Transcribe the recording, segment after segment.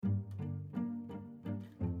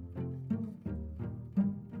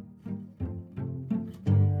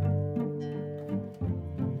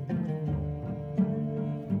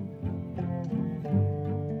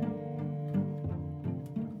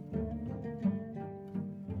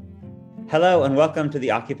Hello and welcome to the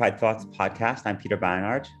Occupied Thoughts podcast. I'm Peter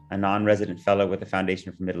Beinart, a non-resident fellow with the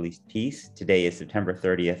Foundation for Middle East Peace. Today is September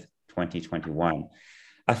 30th, 2021.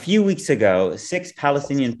 A few weeks ago, 6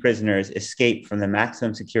 Palestinian prisoners escaped from the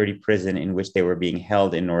maximum security prison in which they were being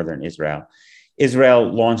held in northern Israel. Israel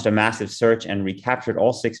launched a massive search and recaptured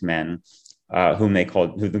all 6 men, who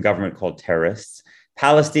the government called terrorists.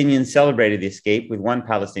 Palestinians celebrated the escape, with one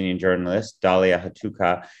Palestinian journalist, Dalia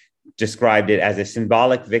Hatuka, described it as a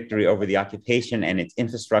symbolic victory over the occupation and its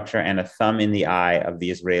infrastructure and a thumb in the eye of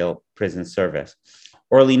the Israel prison service.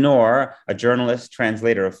 Orly Noor, a journalist,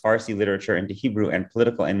 translator of Farsi literature into Hebrew and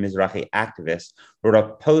political and Mizrahi activist, wrote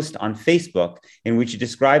a post on Facebook in which he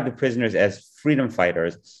described the prisoners as freedom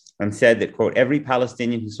fighters and said that, quote, every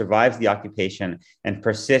Palestinian who survives the occupation and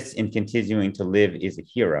persists in continuing to live is a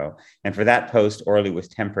hero. And for that post, Orly was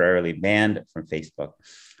temporarily banned from Facebook.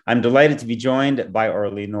 I'm delighted to be joined by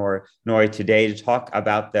Orly Noor today to talk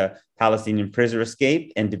about the Palestinian prisoner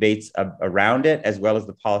escape and debates around it, as well as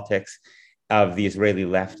the politics of the Israeli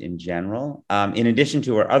left in general. In addition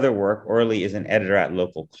to her other work, Orly is an editor at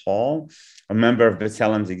Local Call, a member of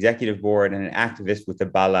B'Tselem's executive board, and an activist with the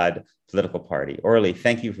Balad political party. Orly,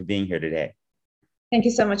 thank you for being here today. Thank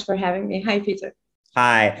you so much for having me. Hi, Peter.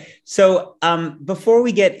 Hi. So before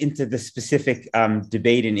we get into the specific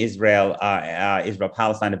debate in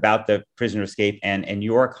Israel-Palestine about the prisoner escape and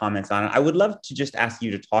your comments on it, I would love to just ask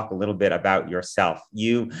you to talk a little bit about yourself.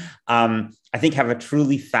 You, I think, have a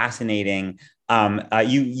truly fascinating.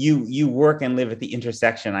 You work and live at the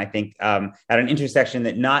intersection, I think, at an intersection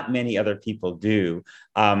that not many other people do,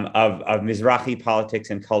 of Mizrahi politics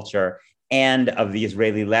and culture, and of the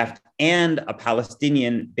Israeli left, and a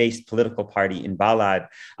Palestinian-based political party in Balad.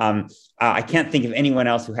 I can't think of anyone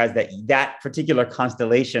else who has that particular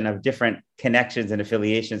constellation of different connections and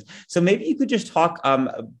affiliations. So maybe you could just talk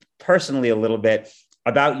personally a little bit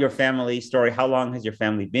about your family story. How long has your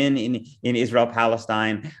family been in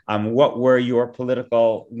Israel-Palestine? When was your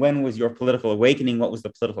political awakening? What was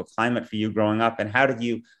the political climate for you growing up? And how did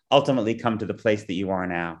you ultimately come to the place that you are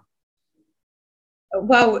now?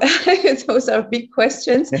 Wow, those are big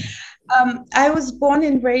questions. I was born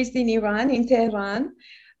and raised in Iran, in Tehran.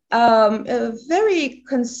 A very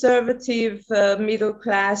conservative,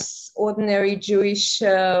 middle-class, ordinary Jewish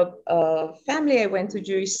family. I went to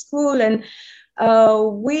Jewish school, and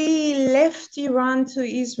we left Iran to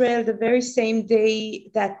Israel the very same day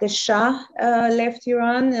that the Shah left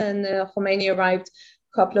Iran, and Khomeini arrived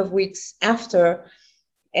a couple of weeks after.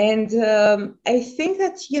 And I think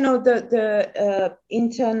that, the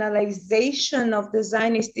internalization of the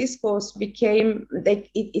Zionist discourse became like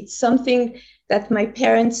it's something that my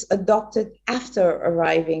parents adopted after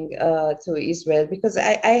arriving to Israel, because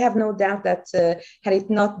I have no doubt that had it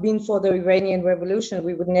not been for the Iranian Revolution,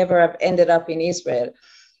 we would never have ended up in Israel.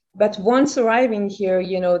 But once arriving here,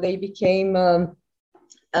 they became a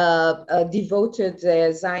devoted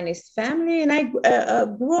Zionist family, and I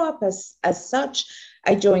grew up as such.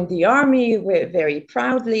 I joined the army very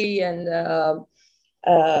proudly, and the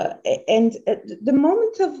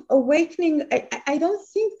moment of awakening, I don't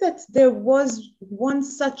think that there was one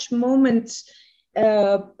such moment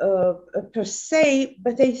per se,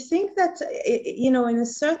 but I think that, in a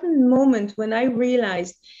certain moment when I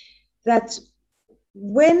realized that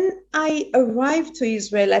when I arrived to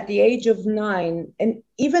Israel at the age of 9, and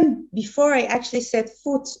even before I actually set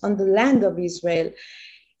foot on the land of Israel,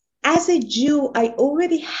 as a Jew, I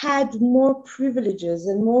already had more privileges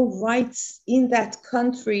and more rights in that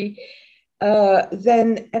country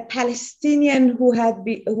than a Palestinian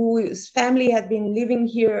whose family has been living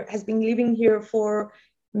here for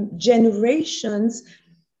generations.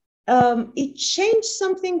 It changed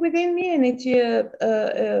something within me, and it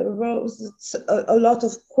rose a lot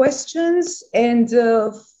of questions, and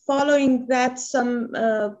following that, some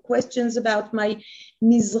questions about my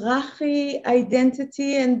Mizrahi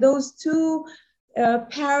identity, and those two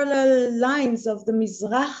parallel lines of the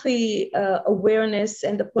Mizrahi awareness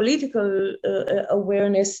and the political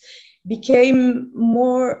awareness became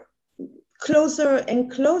more closer and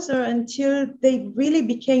closer until they really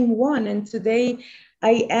became one. And today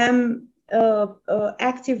I am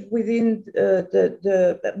active within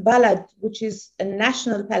the Balad, which is a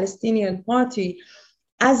national Palestinian party,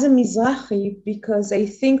 as a Mizrahi, because I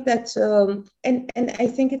think that, and I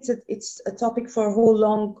think it's a topic for a whole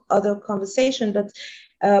long other conversation, but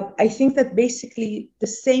I think that basically the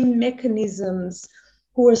same mechanisms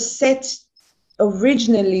who were set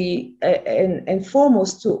originally and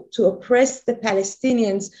foremost to oppress the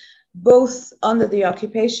Palestinians, both under the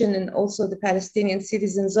occupation and also the Palestinian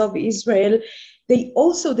citizens of Israel,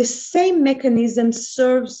 the same mechanism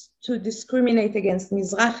serves to discriminate against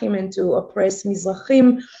Mizrahim and to oppress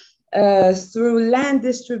Mizrahim through land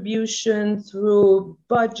distribution, through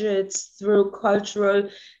budgets, through cultural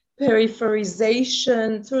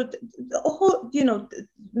peripherization, through the whole,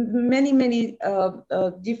 many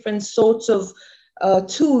different sorts of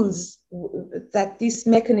tools that this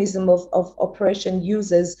mechanism of oppression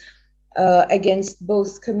uses against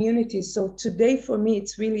both communities. So today, for me,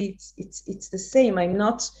 it's really it's the same.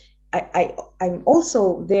 I'm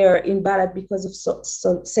also there in Balad because of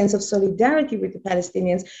sense of solidarity with the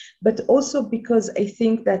Palestinians, but also because I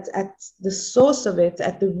think that at the source of it,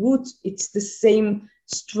 at the root, it's the same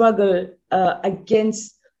struggle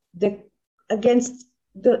against the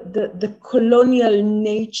colonial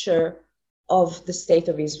nature of the state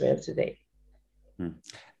of Israel today.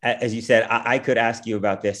 As you said, I could ask you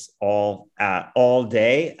about this all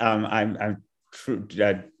day. I'm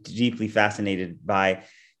deeply fascinated by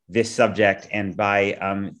this subject and by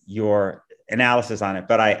your analysis on it.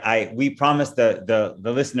 But we promised the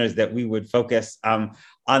listeners that we would focus on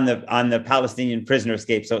the Palestinian prisoner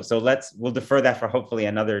escape. So we'll defer that for hopefully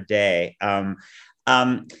another day.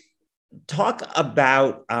 Talk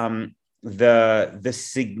about the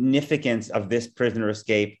significance of this prisoner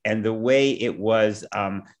escape and the way it was,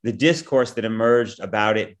 the discourse that emerged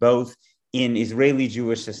about it, both in Israeli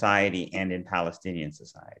Jewish society and in Palestinian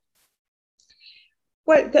society.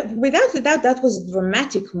 Well, without a doubt, that was a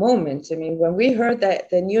dramatic moment. I mean, when we heard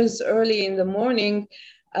the news early in the morning,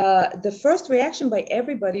 the first reaction by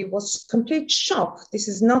everybody was complete shock. This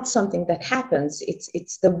is not something that happens.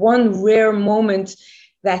 It's the one rare moment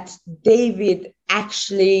that David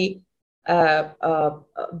actually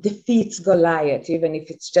defeats Goliath, even if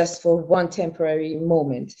it's just for one temporary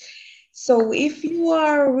moment. So if you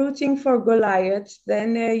are rooting for Goliath,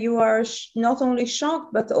 then you are not only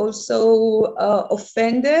shocked, but also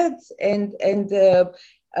offended and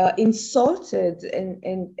insulted.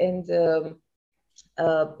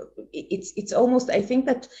 It's almost, I think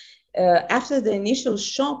that after the initial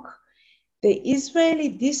shock, the Israeli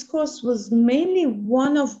discourse was mainly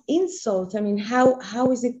one of insult. I mean,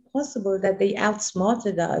 how is it possible that they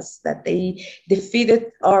outsmarted us, that they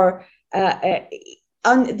defeated our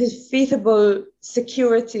undefeatable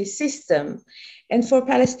security system? And for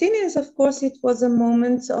Palestinians, of course, it was a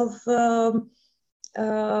moment of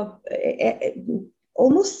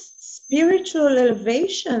almost spiritual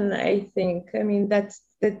elevation, I think. I mean, that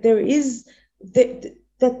there is,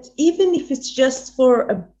 that even if it's just for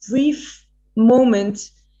a brief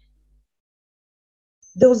moment,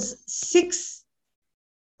 those 6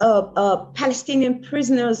 Palestinian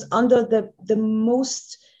prisoners under the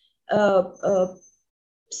most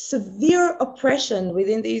severe oppression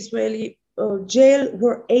within the Israeli jail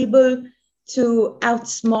were able to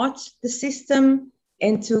outsmart the system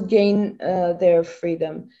and to gain their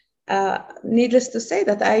freedom. Needless to say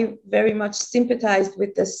that I very much sympathized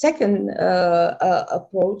with the second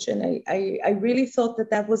approach, and I really thought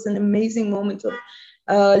that was an amazing moment of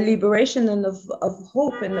liberation and of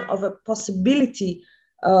hope and of a possibility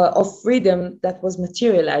of freedom that was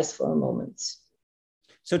materialized for a moment.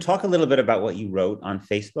 So talk a little bit about what you wrote on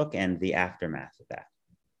Facebook and the aftermath of that.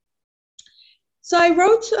 So I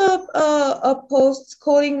wrote a post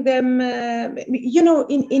calling them,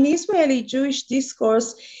 in Israeli Jewish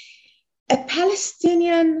discourse, a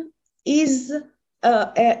Palestinian is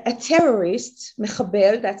a terrorist,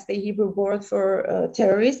 mechabel, that's the Hebrew word for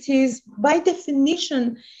terrorist. He's by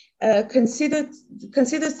definition considered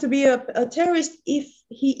to be a terrorist if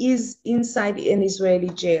he is inside an Israeli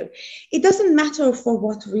jail. It doesn't matter for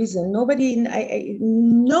what reason.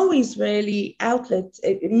 No Israeli outlet,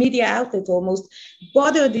 media outlet almost,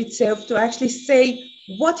 bothered itself to actually say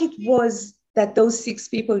what it was that those 6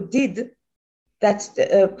 people did that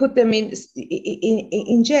put them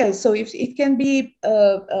in jail. So if it can be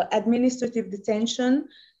administrative detention,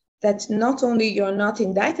 that not only you're not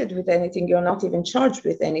indicted with anything, you're not even charged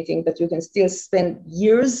with anything, but you can still spend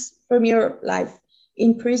years from your life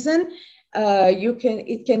in prison.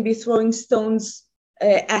 It can be throwing stones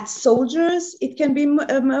at soldiers. It can be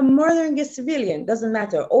murdering a civilian. Doesn't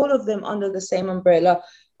matter. All of them under the same umbrella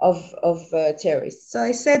of terrorists. So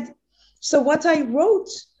I said. So what I wrote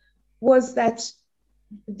was that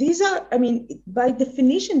these are, by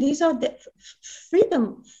definition, these are the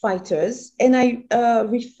freedom fighters. And I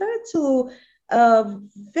refer to a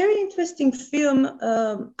very interesting film,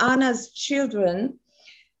 Anna's Children,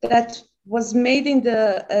 that was made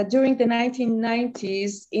during the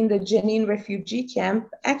 1990s in the Jenin refugee camp,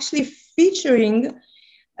 actually featuring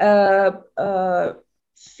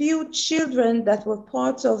few children that were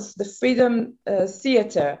part of the Freedom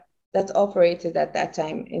Theater that operated at that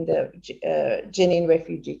time in the Jenin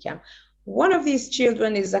refugee camp. One of these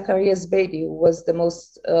children is Zacharias Beidi, who was the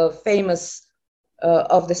most famous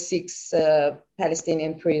of the 6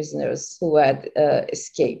 Palestinian prisoners who had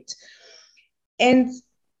escaped. And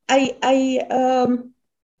I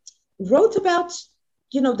wrote about,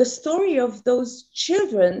 the story of those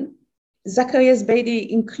children, Zacharias Beidi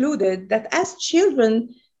included, that as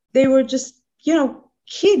children, they were just,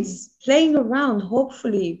 kids playing around,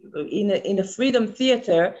 hopefully in a freedom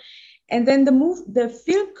theater. And then the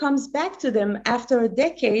film comes back to them after a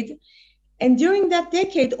decade. And during that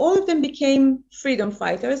decade, all of them became freedom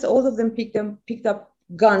fighters. All of them picked up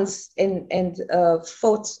guns and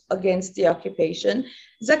fought against the occupation.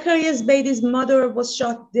 Zacharias Beidi's mother was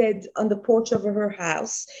shot dead on the porch of her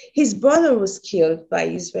house. His brother was killed by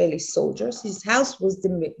Israeli soldiers. His house was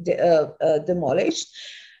demolished.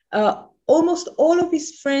 Almost all of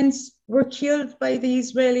his friends were killed by the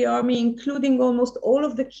Israeli army, including almost all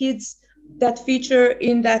of the kids that feature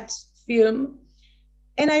in that film.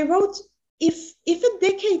 And I wrote, if a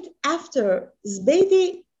decade after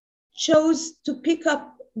Beidi chose to pick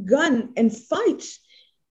up a gun and fight,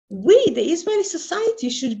 we, the Israeli society,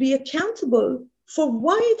 should be accountable for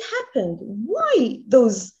why it happened, why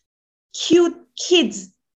those cute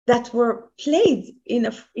kids that were played in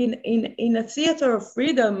a theater of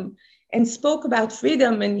freedom and spoke about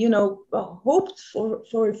freedom and hoped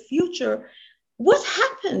for a future. What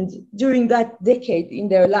happened during that decade in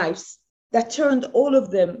their lives that turned all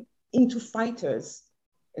of them into fighters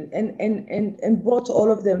and brought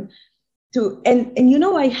all of them to and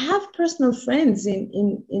I have personal friends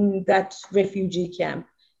in that refugee camp.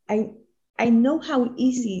 I know how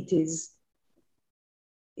easy it is.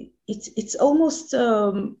 It's almost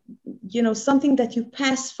something that you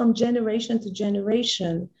pass from generation to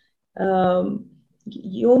generation.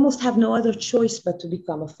 You almost have no other choice but to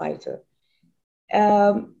become a fighter.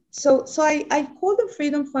 So I called them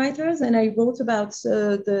freedom fighters, and I wrote about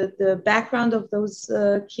the background of those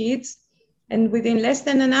kids. And within less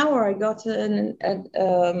than an hour, I got a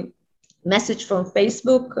message from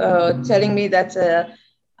Facebook telling me that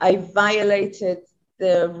I violated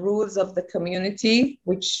the rules of the community,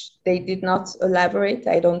 which they did not elaborate.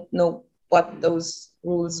 I don't know what those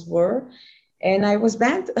rules were. And I was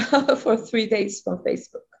banned for 3 days from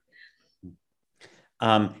Facebook.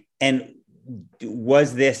 And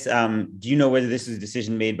was this, do you know whether this was a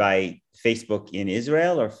decision made by Facebook in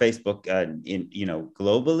Israel or Facebook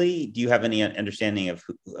globally? Do you have any understanding of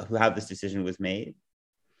how this decision was made?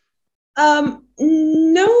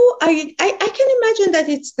 No, I can imagine that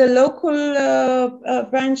it's the local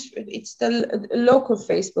branch. It's the local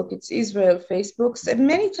Facebook. It's Israel Facebook. So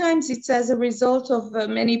many times it's as a result of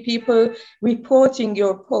many people reporting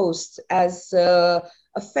your post as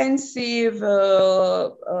offensive,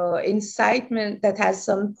 incitement that has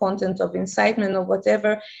some content of incitement or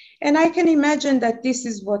whatever. And I can imagine that this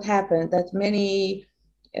is what happened, that many,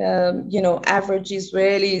 average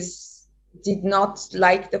Israelis did not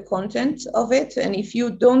like the content of it. And if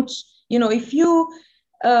you don't, if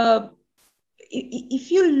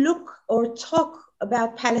you look or talk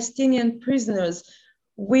about Palestinian prisoners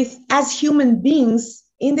as human beings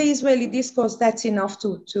in the Israeli discourse, that's enough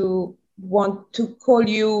to want to call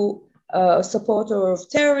you a supporter of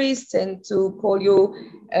terrorists and to call you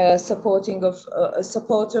a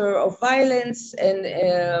supporter of violence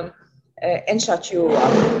and shut you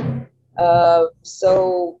up.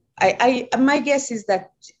 So my guess is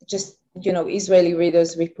that just Israeli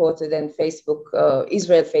readers reported and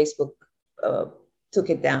Israel Facebook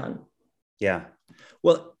took it down. Yeah,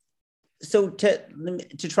 well, so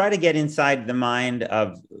to try to get inside the mind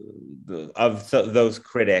of those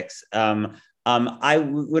critics, I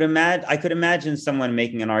could imagine someone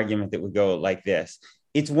making an argument that would go like this.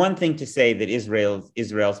 It's one thing to say that Israel's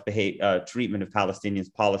treatment of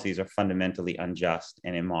Palestinians' policies are fundamentally unjust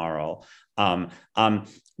and immoral.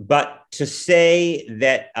 But to say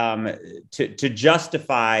that to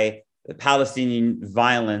justify the Palestinian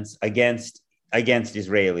violence against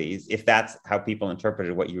Israelis, if that's how people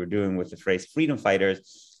interpreted what you were doing with the phrase freedom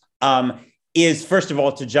fighters, is first of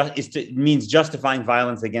all means justifying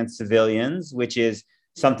violence against civilians, which is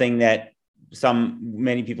something that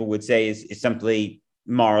many people would say is simply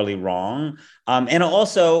morally wrong, and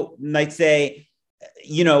also might say,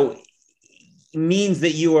 means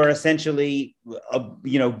that you are essentially,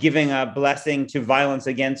 giving a blessing to violence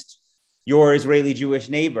against your Israeli Jewish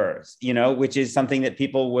neighbors, which is something that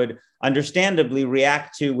people would understandably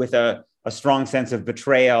react to with a strong sense of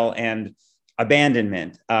betrayal and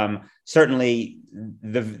abandonment. Certainly,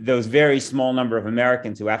 those very small number of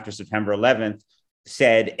Americans who, after September 11th,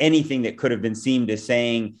 said anything that could have been seen as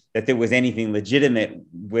saying that there was anything legitimate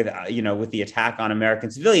with, with the attack on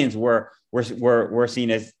American civilians were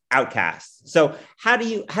seen as outcasts. So how do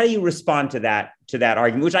you respond to that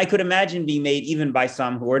argument, which I could imagine being made even by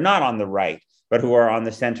some who are not on the right, but who are on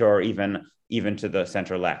the center or even to the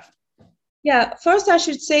center left? Yeah, first I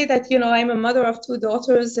should say that, I'm a mother of two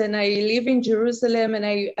daughters and I live in Jerusalem, and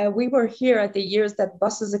we were here at the years that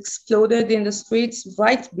buses exploded in the streets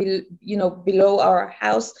right below our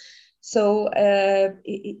house. So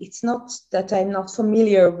it's not that I'm not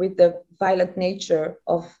familiar with the violent nature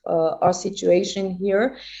of our situation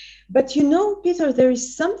here. But, Peter, there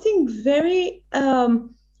is something very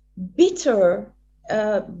bitter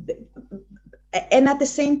and at the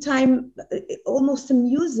same time almost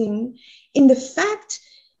amusing in the fact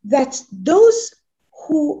that those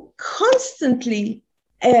who constantly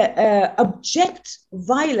object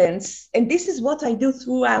violence, and this is what I do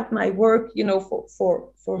throughout my work,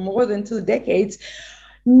 for more than 2 decades,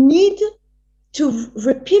 need to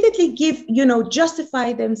repeatedly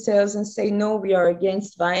justify themselves and say, no, we are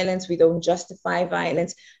against violence, we don't justify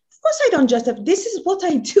violence. Of course I don't justify. This is what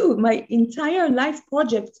I do. My entire life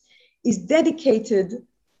project is dedicated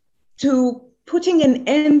to putting an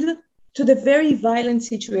end to the very violent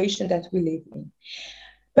situation that we live in.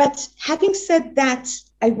 But having said that,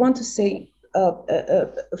 I want to say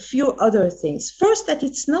a few other things. First, that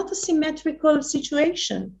it's not a symmetrical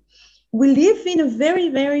situation. We live in a very,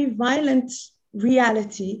 very violent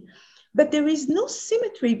reality, but there is no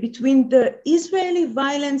symmetry between the Israeli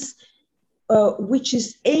violence, which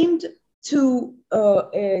is aimed to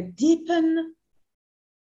deepen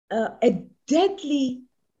a deadly,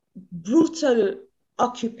 brutal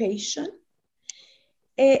occupation,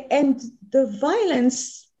 and the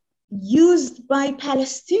violence used by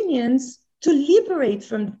Palestinians to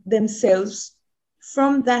liberate themselves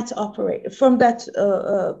from that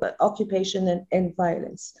occupation and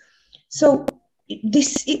violence. So it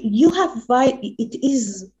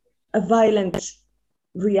is a violent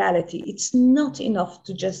reality. It's not enough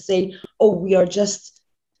to just say, oh, we are just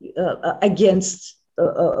against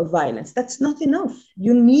violence. That's not enough.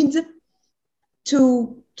 You need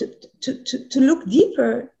to look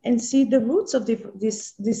deeper and see the roots of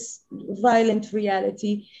this violent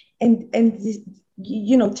reality and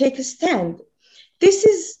take a stand. This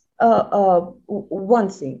is one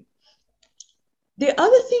thing. The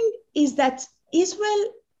other thing is that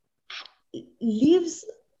Israel leaves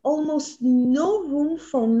almost no room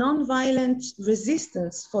for nonviolent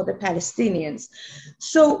resistance for the Palestinians.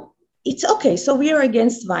 So it's okay, so we are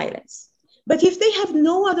against violence. But if they have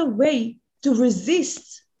no other way to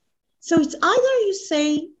resist, so it's either you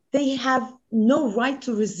say they have no right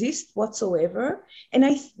to resist whatsoever, and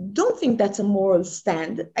I don't think that's a moral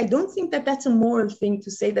stand. I don't think that that's a moral thing to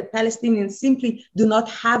say that Palestinians simply do not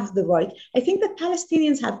have the right. I think that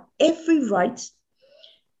Palestinians have every right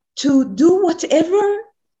to do whatever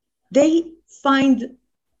they find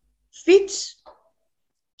fit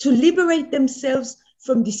to liberate themselves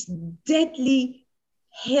from this deadly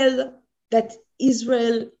hell that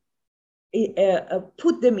Israel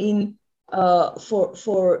put them in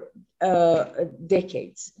for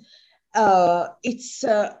decades.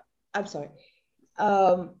 I'm sorry.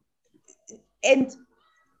 And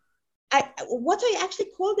what I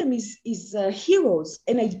actually call them is heroes.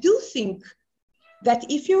 And I do think that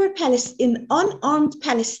if you're an unarmed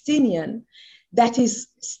Palestinian that is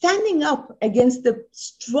standing up against the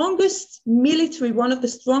strongest military, one of the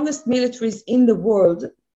strongest militaries in the world,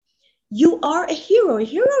 you are a hero. A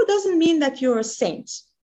hero doesn't mean that you're a saint.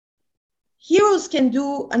 Heroes can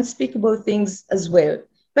do unspeakable things as well,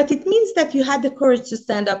 but it means that you had the courage to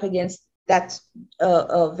stand up against that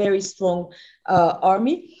very strong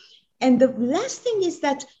army. And the last thing is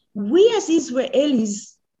that we as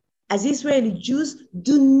Israelis, as Israeli Jews,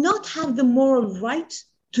 do not have the moral right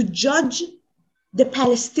to judge the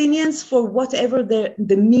Palestinians for whatever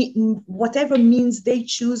whatever means they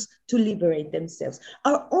choose to liberate themselves.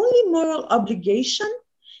 Our only moral obligation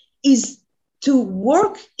is to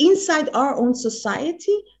work inside our own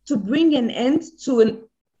society to bring an end to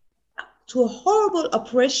a horrible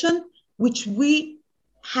oppression which we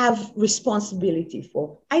have responsibility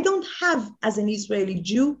for. I don't have, as an Israeli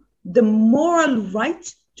Jew, the moral right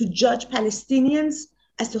to judge Palestinians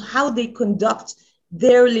as to how they conduct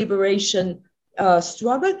their liberation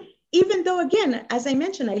struggle, even though, again, as I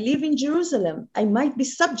mentioned, I live in Jerusalem. I might be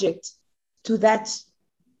subject to that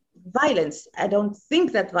violence. I don't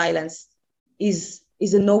think that violence is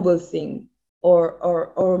a noble thing or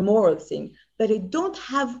a moral thing, but I don't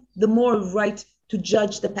have the moral right to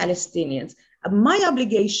judge the Palestinians. My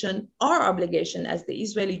obligation, our obligation as the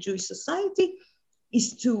Israeli Jewish society,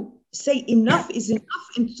 is to say enough is enough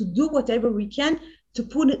and to do whatever we can to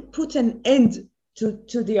put an end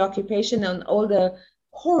to the occupation and all the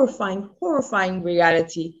horrifying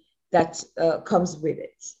reality that comes with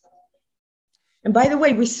it. And by the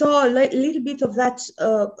way, we saw a little bit of that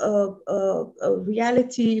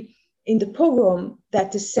reality in the pogrom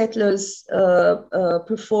that the settlers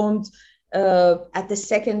performed at the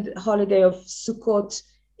second holiday of Sukkot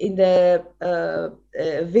in the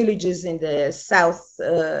villages in the South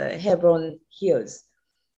Hebron Hills.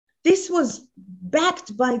 This was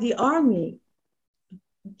backed by the army.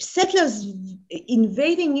 Settlers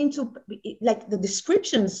invading into, like the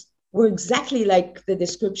descriptions were exactly like the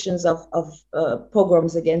descriptions of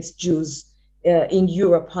pogroms against Jews in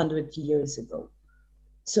Europe 100 years ago.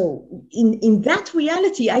 So in that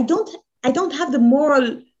reality, I don't have the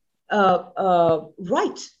moral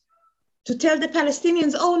right to tell the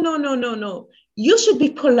Palestinians, oh, no, you should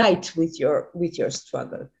be polite with your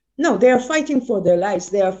struggle. No, they are fighting for their lives.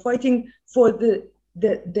 They are fighting for the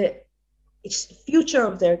future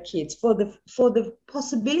of their kids, for the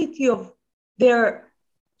possibility of their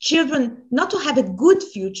children not to have a good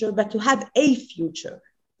future, but to have a future.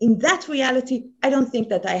 In that reality, I don't think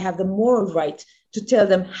that I have the moral right to tell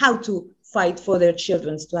them how to fight for their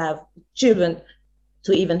children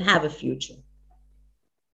to even have a future.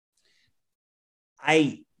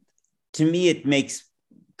 To me, it makes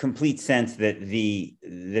complete sense that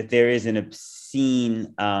there is an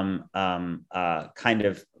obscene kind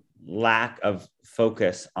of lack of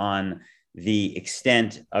focus on the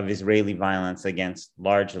extent of Israeli violence against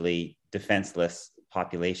largely defenseless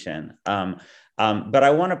population. But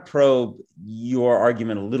I want to probe your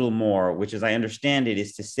argument a little more, which, as I understand it,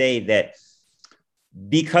 is to say that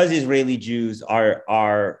because Israeli Jews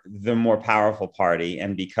are the more powerful party,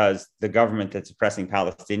 and because the government that's oppressing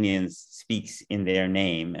Palestinians speaks in their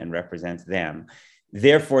name and represents them,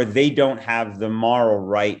 therefore they don't have the moral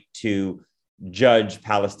right to judge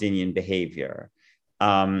Palestinian behavior.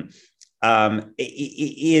 I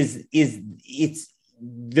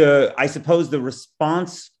suppose the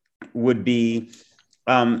response would be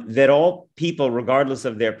that all people, regardless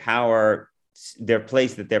of their power, their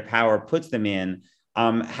place that their power puts them in,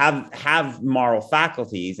 have moral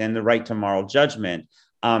faculties and the right to moral judgment,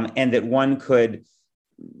 and that one could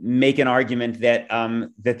make an argument that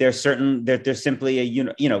there's simply a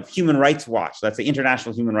Human Rights Watch, let's say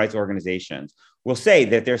international human rights organizations, will say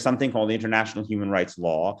that there's something called the international human rights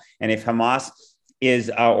law, and if Hamas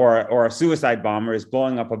is or a suicide bomber is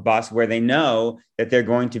blowing up a bus where they know that they're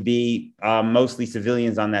going to be mostly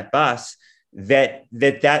civilians on that bus, that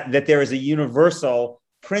there is a universal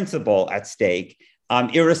principle at stake,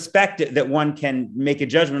 irrespective, that one can make a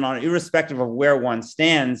judgment on it, irrespective of where one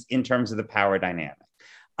stands in terms of the power dynamic.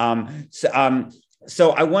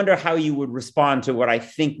 So I wonder how you would respond to what I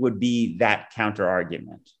think would be that counter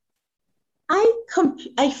argument.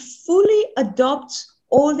 I fully adopt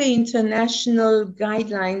all the international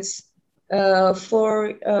guidelines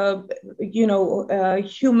for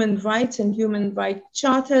human rights and human rights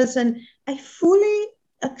charters, and I fully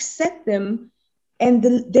accept them and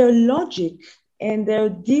their logic and their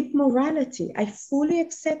deep morality. I fully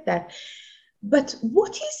accept that. But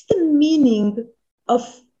what is the meaning of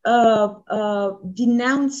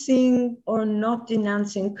denouncing or not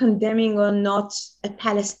denouncing, condemning or not a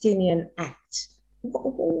Palestinian act?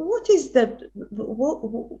 What is the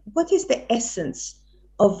essence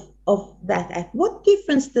of that act? What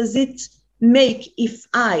difference does it make if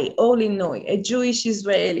I, Orly Noy, a Jewish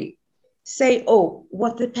Israeli, say, oh,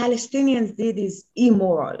 what the Palestinians did is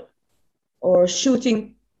immoral, or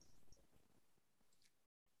shooting?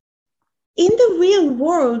 In the real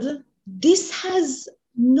world, this has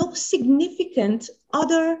no significance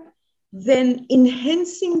other than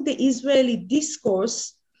enhancing the Israeli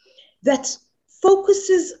discourse that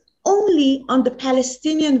focuses only on the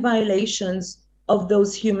Palestinian violations of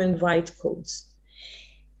those human rights codes.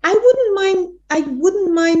 I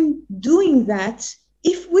wouldn't mind doing that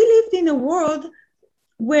if we lived in a world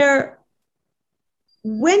where,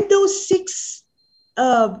 when those 6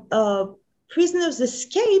 prisoners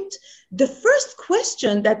escaped, the first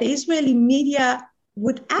question that the Israeli media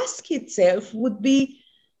would ask itself would be,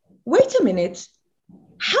 wait a minute,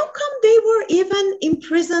 how come they were even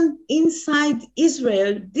imprisoned inside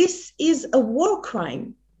Israel? This is a war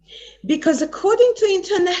crime. Because according to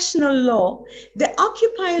international law, the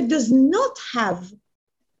occupier does not have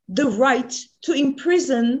the right to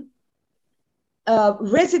imprison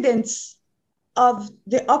residents of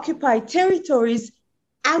the occupied territories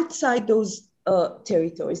outside those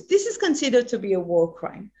territories. This is considered to be a war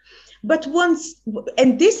crime. But once,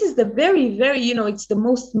 and this is the very, very, it's the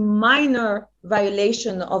most minor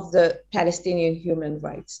violation of the Palestinian human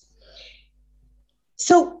rights.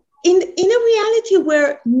 So in a reality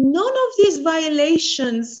where none of these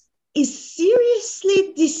violations is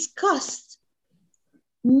seriously discussed,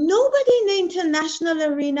 nobody in the international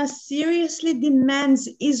arena seriously demands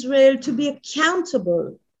Israel to be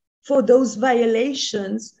accountable for those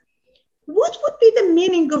violations. What would be the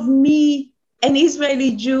meaning of me, an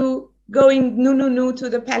Israeli Jew, going no to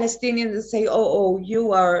the Palestinians and say, oh,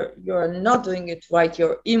 you're not doing it right,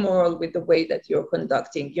 you're immoral with the way that you're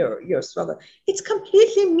conducting your struggle? It's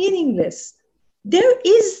completely meaningless. There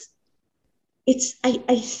is, I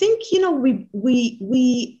think,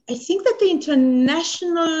 I think that the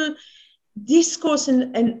international discourse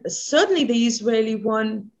and certainly the Israeli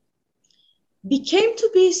one became to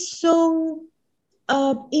be so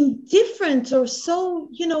indifferent or so,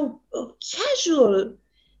 casual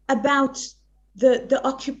about the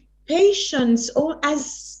occupations, or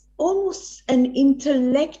as almost an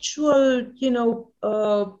intellectual,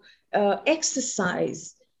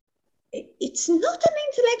 exercise. It's not an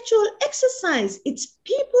intellectual exercise. It's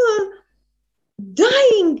people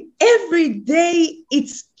dying every day.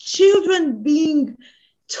 It's children being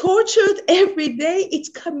tortured every day. It's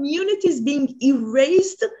communities being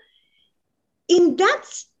erased. In that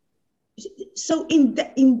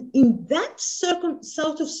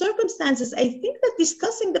sort of circumstances, I think that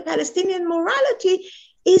discussing the Palestinian morality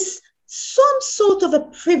is some sort of a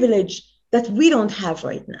privilege that we don't have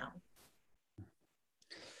right now.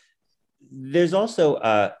 There's also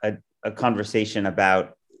a conversation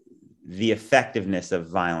about the effectiveness of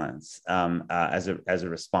violence as a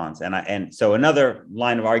response, and so another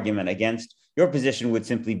line of argument against your position would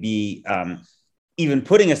simply be, even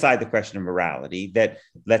putting aside the question of morality, that,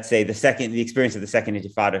 let's say, the experience of the Second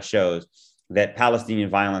Intifada shows that Palestinian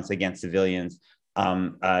violence against civilians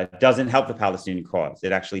doesn't help the Palestinian cause.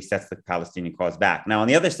 It actually sets the Palestinian cause back. Now, on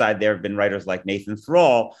the other side, there have been writers like Nathan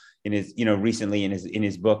Thrall, recently in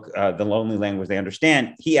his book, The Lonely Language They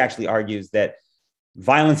Understand. He actually argues that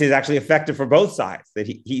violence is actually effective for both sides, that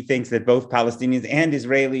he thinks that both Palestinians and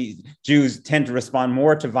Israeli Jews tend to respond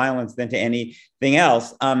more to violence than to anything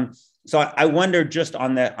else. So I wonder, just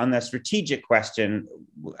on the strategic question,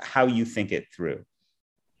 how you think it through.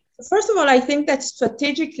 First of all, I think that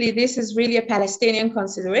strategically, this is really a Palestinian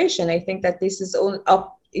consideration. I think that this is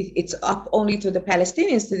it's up only to the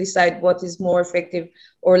Palestinians to decide what is more effective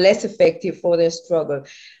or less effective for their struggle.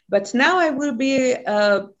 But now I will be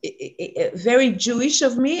very Jewish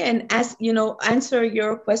of me and answer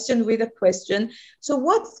your question with a question. So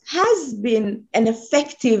what has been an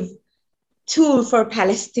effective tool for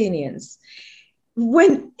Palestinians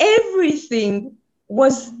when everything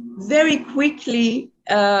was very quickly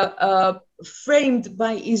framed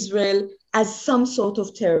by Israel as some sort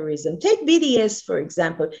of terrorism? Take BDS, for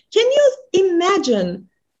example. Can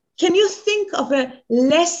you think of a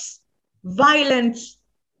less violent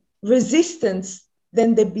resistance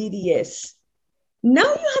than the BDS? Now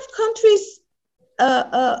you have countries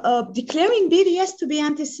declaring BDS to be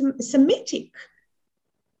anti-Semitic.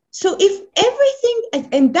 So if everything,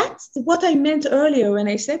 and that's what I meant earlier when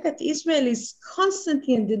I said that Israel is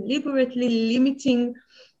constantly and deliberately limiting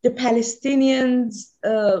the Palestinians'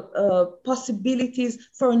 possibilities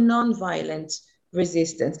for non-violent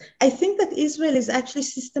resistance. I think that Israel is actually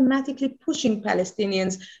systematically pushing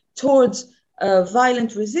Palestinians towards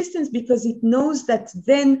violent resistance because it knows that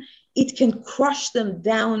then it can crush them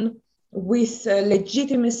down with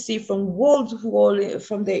legitimacy from wall to wall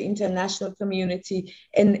from the international community,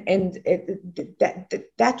 and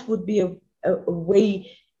that would be a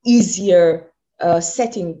way easier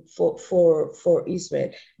setting for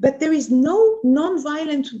Israel. But there is no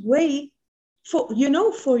non-violent way for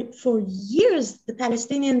years. The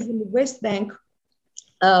Palestinians in the West Bank,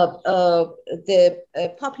 the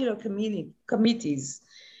popular committees,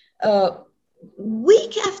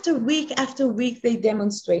 week after week after week, they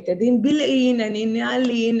demonstrated in Bil'in and in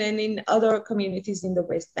Alin and in other communities in the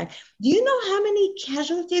West Bank. Do you know how many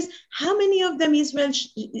casualties, how many of them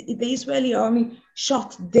the Israeli army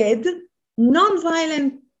shot dead?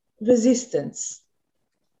 Non-violent resistance.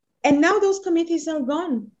 And now those committees are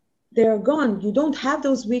gone. They are gone. You don't have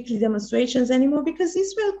those weekly demonstrations anymore because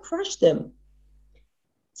Israel crushed them.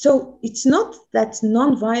 So it's not that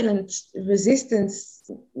non-violent resistance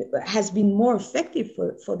has been more effective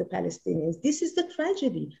for the Palestinians. This is the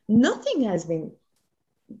tragedy. Nothing has been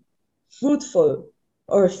fruitful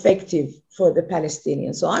or effective for the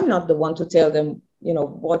Palestinians. So I'm not the one to tell them,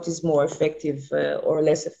 what is more effective or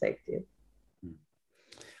less effective.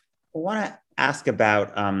 I want to ask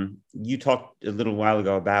about, you talked a little while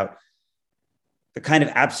ago about the kind of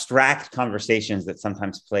abstract conversations that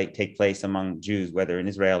sometimes take place among Jews, whether in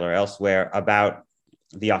Israel or elsewhere, about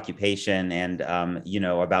the occupation and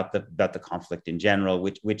about the conflict in general,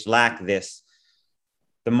 which lack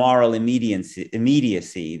the moral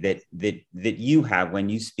immediacy that you have when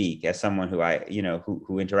you speak as someone who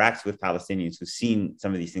who interacts with Palestinians, who's seen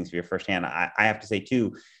some of these things for your firsthand. I have to say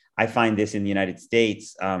too, I find this in the United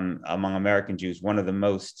States among American Jews one of the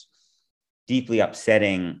most deeply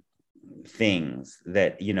upsetting things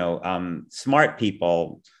that smart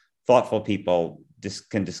people, thoughtful people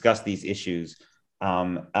can discuss these issues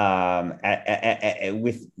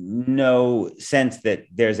with no sense that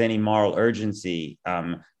there's any moral urgency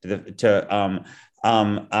and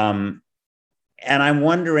I'm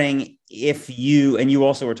wondering if you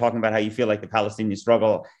also were talking about how you feel like the Palestinian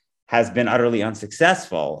struggle has been utterly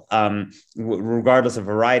unsuccessful, regardless of a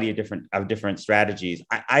variety of different strategies.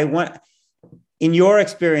 I want, in your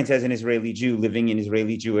experience as an Israeli Jew living in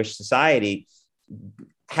Israeli Jewish society,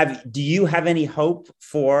 do you have any hope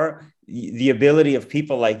for the ability of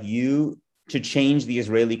people like you to change the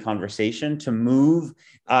Israeli conversation, to move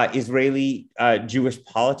Israeli Jewish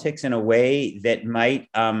politics in a way that might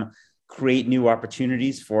create new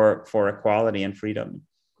opportunities for equality and freedom?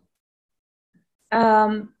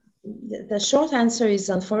 The short answer is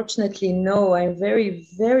unfortunately no. I'm very,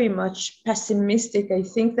 very much pessimistic. I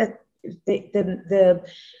think that the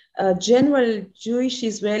general Jewish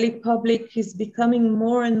Israeli public is becoming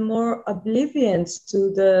more and more oblivious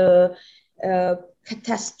to the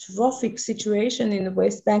catastrophic situation in the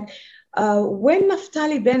West Bank. When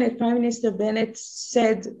Naftali Bennett, Prime Minister Bennett,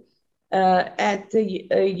 said at the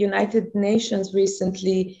United Nations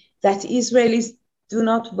recently that Israelis do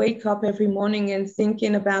not wake up every morning and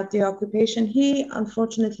thinking about the occupation, he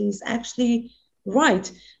unfortunately is actually right.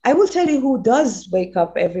 I will tell you who does wake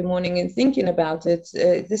up every morning and thinking about it: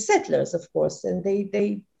 the settlers, of course, and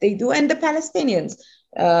they do, and the Palestinians,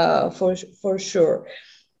 for sure.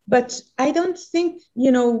 But I don't think,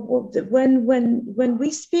 when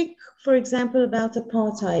we speak, for example, about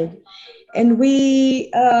apartheid, and we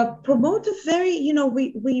promote a very,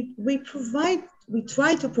 we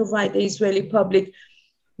try to provide the Israeli public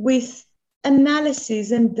with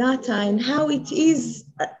analysis and data and how it is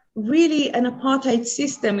really an apartheid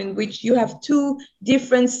system in which you have two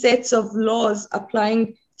different sets of laws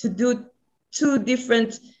applying to do two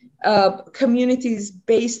different communities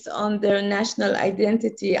based on their national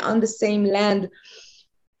identity on the same land.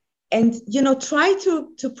 And, try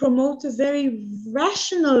to promote a very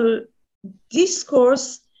rational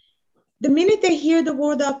discourse. The minute they hear the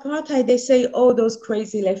word apartheid, they say, "Oh, those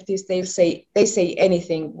crazy leftists, they say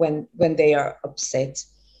anything when they are upset."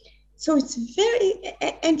 So it's very,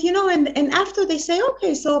 and after they say,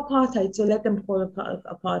 "Okay, so apartheid, so let them call it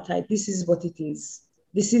apartheid. This is what it is.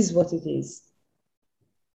 This is what it is."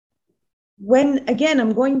 When, again,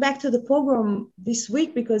 I'm going back to the pogrom this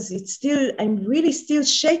week because I'm really still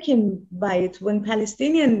shaken by it, when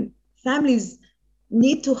Palestinian families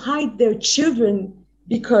need to hide their children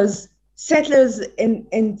because settlers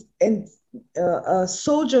and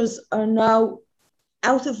soldiers are now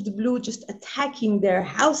out of the blue just attacking their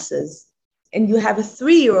houses. And you have a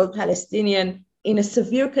 3-year-old Palestinian in a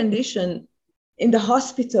severe condition in the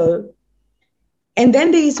hospital. And then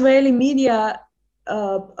the Israeli media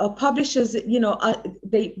publishers, they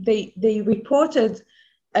reported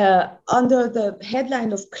under the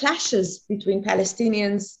headline of clashes between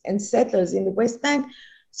Palestinians and settlers in the West Bank.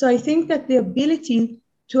 So I think that the ability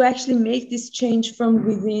to actually make this change from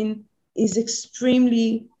within is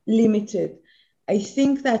extremely limited. I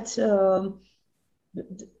think that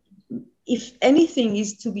if anything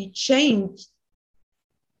is to be changed,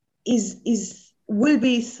 will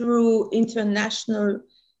be through international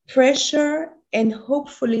pressure and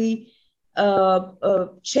hopefully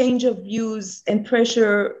change of views and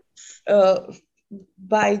pressure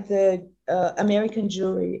by the American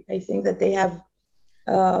Jewry. I think that they have,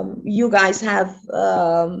 you guys have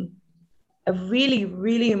a really,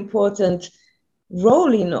 really important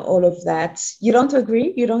role in all of that. You don't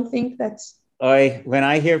agree? You don't think that's... When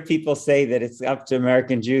I hear people say that it's up to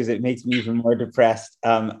American Jews, it makes me even more depressed.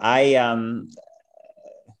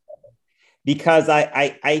 Because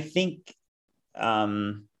I think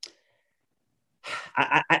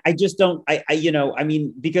I just don't,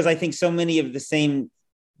 because I think so many of the same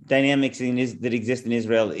dynamics that exist in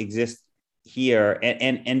Israel exist here.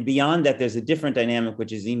 And beyond that, there's a different dynamic,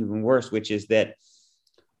 which is even worse, which is that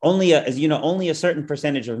only a certain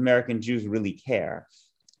percentage of American Jews really care.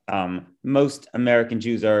 Most American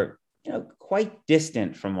Jews are, quite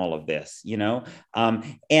distant from all of this,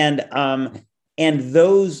 and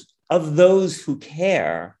those who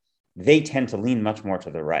care, they tend to lean much more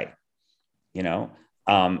to the right,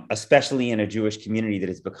 especially in a Jewish community that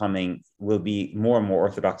will be more and more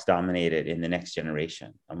Orthodox dominated in the next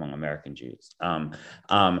generation among American Jews.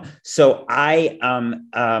 So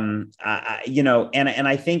and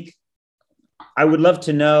I think I would love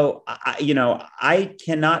to know, I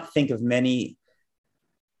cannot think of many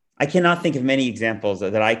examples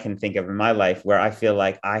that I can think of in my life where I feel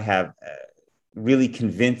like I have really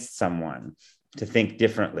convinced someone to think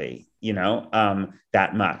differently,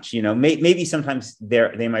 that much. Maybe sometimes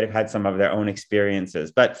they might have had some of their own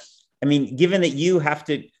experiences, but I mean, given that you have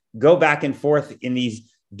to go back and forth in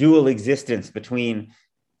these dual existence between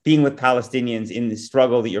being with Palestinians in the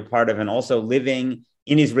struggle that you're part of and also living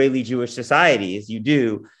in Israeli Jewish society as you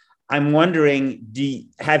do, I'm wondering,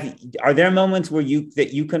 are there moments that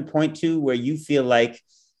you can point to where you feel like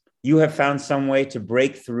you have found some way to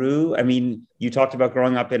break through? I mean, you talked about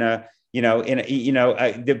growing up to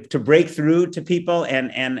break through to people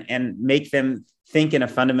and make them think in a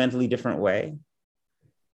fundamentally different way.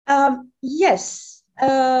 Yes,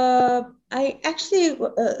 I actually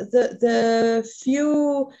the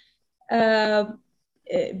few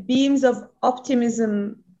beams of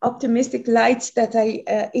optimistic lights that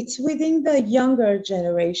it's within the younger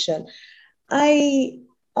generation. I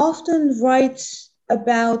often write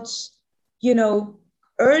about,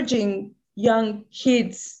 urging young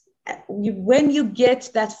kids, when you get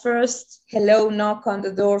that first hello knock on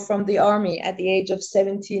the door from the army at the age of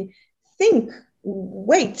 17, think,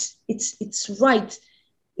 wait, it's right.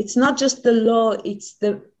 It's not just the law, it's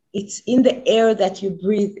in the air that you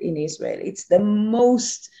breathe in Israel. It's the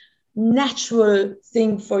most natural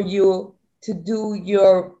thing for you to do.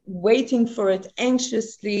 You're waiting for it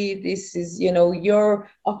anxiously. This is, your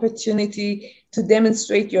opportunity to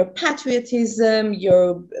demonstrate your patriotism,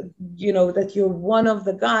 that you're one of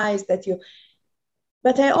the guys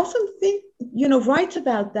but I often think, write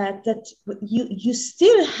about that you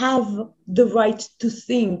still have the right to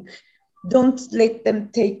think. Don't let them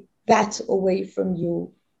take that away from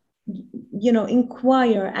you.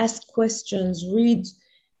 Inquire, ask questions, read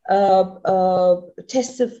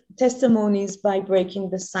testimonies by breaking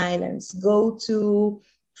the silence, go to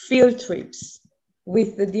field trips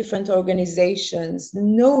with the different organizations,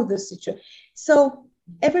 know the situation. So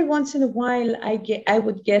every once in a while, I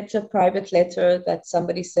would get a private letter that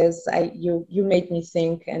somebody says, you made me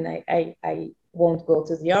think, and I won't go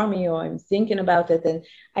to the army, or I'm thinking about it. And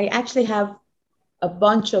I actually have a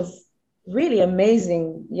bunch of really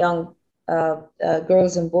amazing young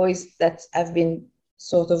girls and boys that have been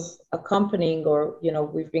sort of accompanying, or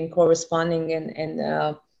we've been corresponding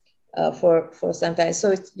and for some time.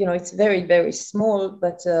 So it's very, very small,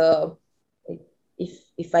 but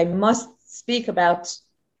if I must speak about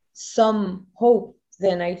some hope,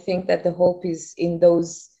 then I think that the hope is in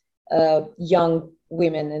those young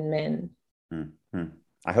women and men. Mm-hmm.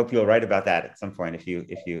 I hope you'll write about that at some point if you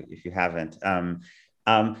haven't.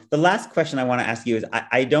 The last question I want to ask you is,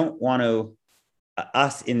 I don't want to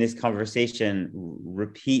us in this conversation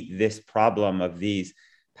repeat this problem of these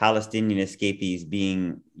Palestinian escapees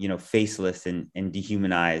being, faceless and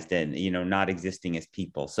dehumanized and, not existing as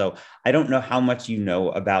people. So I don't know how much you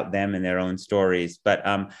know about them and their own stories, but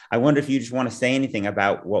I wonder if you just want to say anything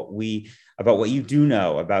about what you do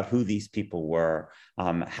know about who these people were,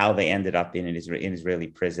 how they ended up in an Israeli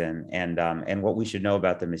prison, and what we should know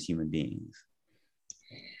about them as human beings.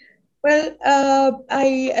 Well,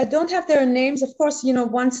 I don't have their names. Of course,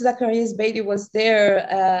 once Zacharias Beatty was there,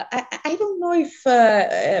 I don't know if,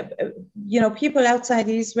 people outside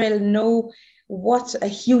Israel know what a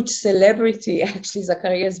huge celebrity actually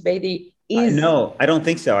Zacharias Beatty is. No, I don't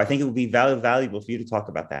think so. I think it would be valuable for you to talk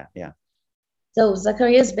about that. Yeah. So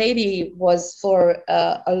Zacharias Beatty was for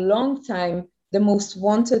a long time the most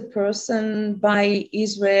wanted person by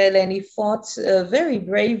Israel, and he fought very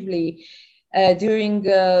bravely during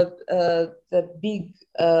the big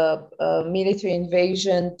military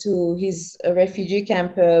invasion to his refugee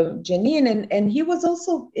camp, Jenin. And he was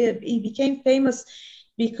also, he became famous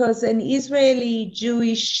because an Israeli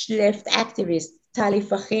Jewish left activist, Tali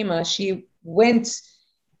Fahima, she went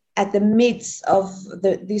at the midst of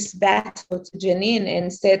this battle to Jenin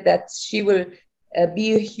and said that she will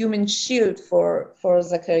be a human shield for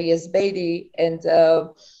Zacharias Beatty. And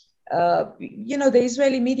the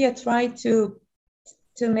Israeli media tried to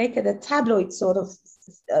make it a tabloid sort of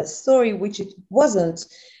story, which it wasn't.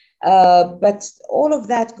 But all of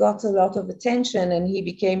that got a lot of attention,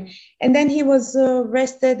 and then he was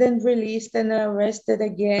arrested and released and arrested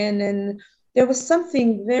again. And there was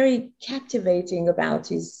something very captivating about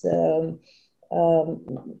his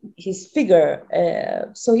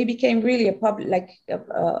figure. So he became really a public, like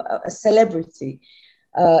a celebrity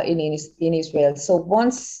in Israel. So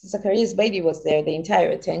once Zacarias Beidi was there, the entire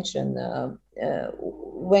attention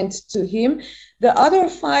went to him. The other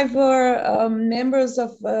five were members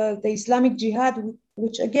of the Islamic Jihad,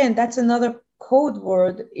 which again, that's another code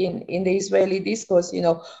word in the Israeli discourse.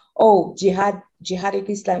 Oh, jihadic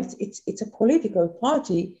Islam. It's a political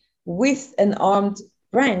party with an armed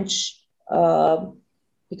branch,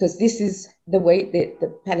 because this is the way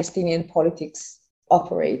the Palestinian politics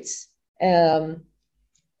operates. I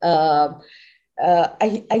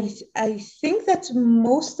think that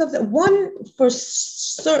most of the one for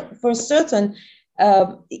certain,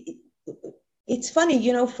 it's funny,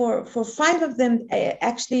 for five of them,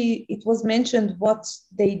 actually it was mentioned what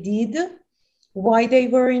they did, why they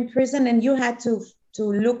were in prison, and you had to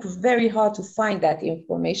look very hard to find that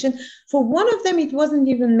information. For one of them, it wasn't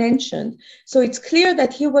even mentioned. So it's clear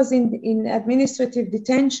that he was in administrative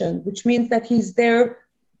detention, which means that he's there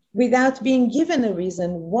without being given a reason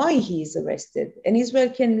why he is arrested. And Israel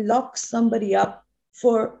can lock somebody up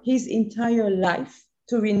for his entire life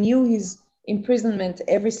to renew his imprisonment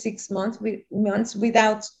every 6 months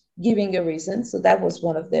without giving a reason. So that was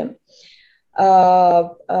one of them.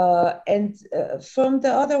 And from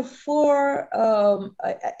the other four,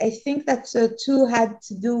 I think that two had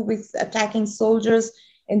to do with attacking soldiers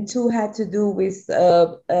and two had to do with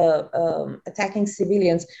attacking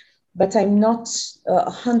civilians. But I'm not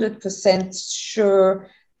 100% sure,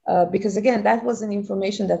 because again, that was an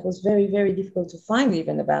information that was very, very difficult to find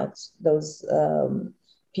even about those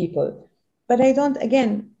people. But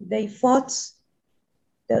they fought,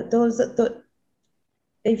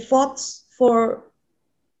 they fought for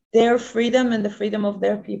their freedom and the freedom of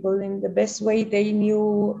their people in the best way they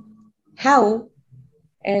knew how.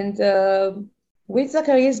 And with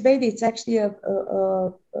Zacarias Beidi, it's actually a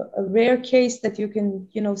rare case that you can,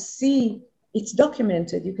 see. It's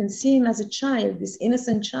documented. You can see him as a child, this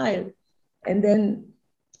innocent child, and then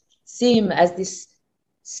see him as this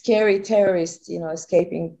scary terrorist,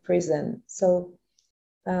 escaping prison. So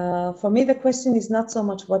for me, the question is not so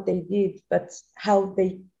much what they did, but how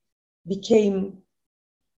they became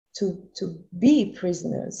to be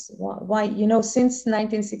prisoners. Why, since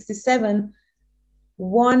 1967,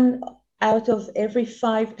 1 out of every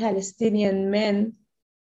 5 Palestinian men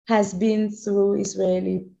has been through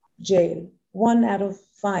Israeli jail. 1 out of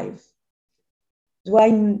 5. Do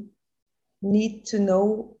I need to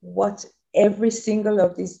know what every single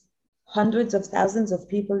of these hundreds of thousands of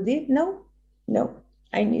people did? No.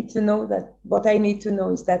 I need to know that. What I need to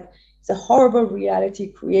know is that it's a horrible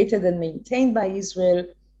reality created and maintained by Israel,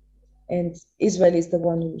 and Israel is the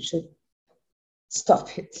one who should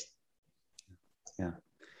stop it. Yeah.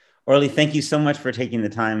 Orly, thank you so much for taking the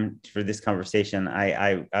time for this conversation.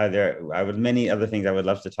 I would many other things I would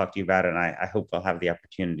love to talk to you about, and I hope I'll have the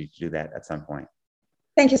opportunity to do that at some point.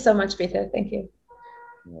 Thank you so much, Peter. Thank you.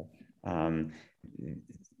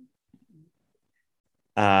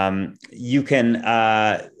 You can,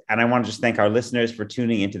 and I want to just thank our listeners for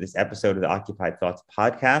tuning into this episode of the Occupied Thoughts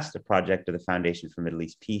podcast, a project of the Foundation for Middle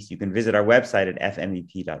East Peace. You can visit our website at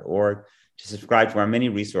fmep.org to subscribe to our many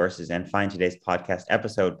resources and find today's podcast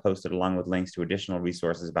episode posted along with links to additional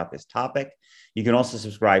resources about this topic. You can also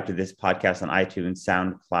subscribe to this podcast on iTunes,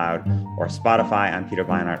 SoundCloud, or Spotify. I'm Peter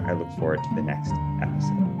Beinart. I look forward to the next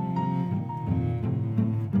episode.